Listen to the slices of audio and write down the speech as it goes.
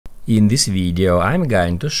In this video, I'm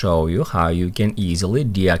going to show you how you can easily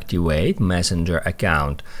deactivate Messenger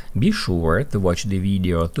account. Be sure to watch the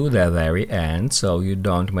video to the very end so you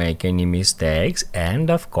don't make any mistakes, and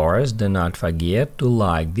of course do not forget to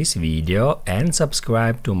like this video and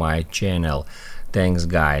subscribe to my channel. Thanks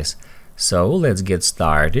guys. So let's get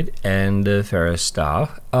started, and first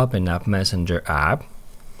off, open up Messenger app.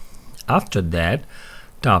 After that,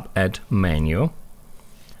 tap at Menu,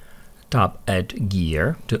 tap at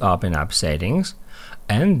Gear to open up settings,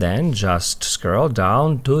 and then just scroll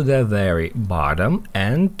down to the very bottom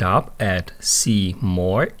and tap at See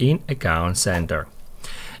More in Account Center.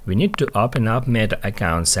 We need to open up Meta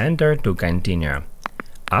Account Center to continue.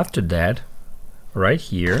 After that, right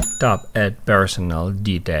here, tap at Personal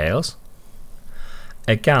Details,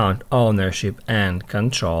 Account Ownership and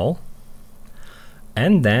Control,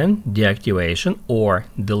 and then Deactivation or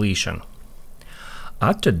Deletion.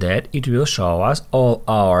 After that, it will show us all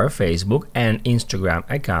our Facebook and Instagram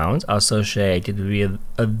accounts associated with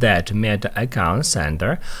that Meta Account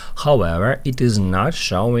Center. However, it is not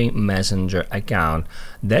showing Messenger account.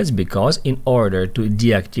 That's because in order to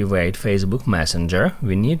deactivate Facebook Messenger,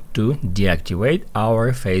 we need to deactivate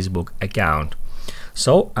our Facebook account.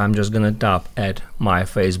 So I'm just gonna tap at my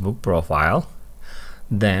Facebook profile,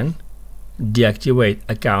 then Deactivate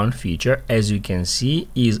account feature, as you can see,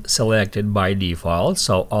 is selected by default,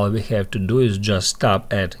 so all we have to do is just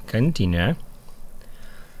tap at Continue,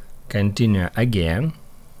 continue again.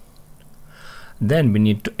 Then we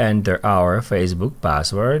need to enter our Facebook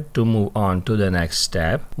password to move on to the next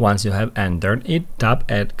step. Once you have entered it, tap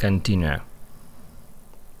at Continue.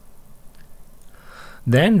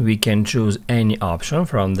 Then we can choose any option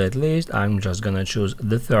from that list. I'm just gonna choose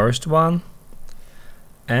the first one.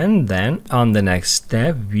 And then on the next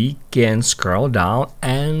step, we can scroll down,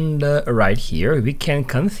 and right here we can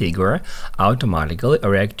configure automatically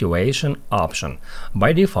reactivation option.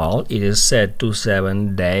 By default, it is set to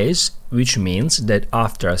 7 days, which means that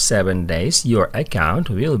after 7 days your account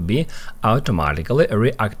will be automatically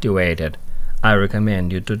reactivated. I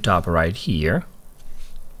recommend you to tap right here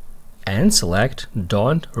and select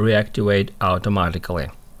Don't reactivate automatically,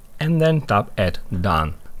 and then tap at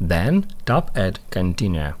Done. Then tap at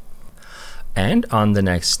Continue. And on the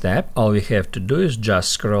next step, all we have to do is just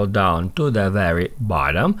scroll down to the very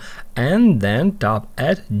bottom and then tap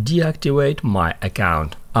at Deactivate My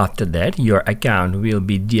Account. After that, your account will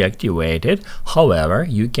be deactivated. However,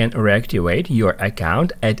 you can reactivate your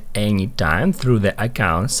account at any time through the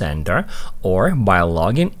account center or by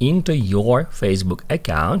logging into your Facebook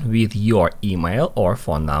account with your email or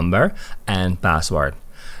phone number and password.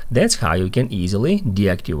 That's how you can easily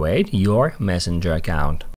deactivate your Messenger account.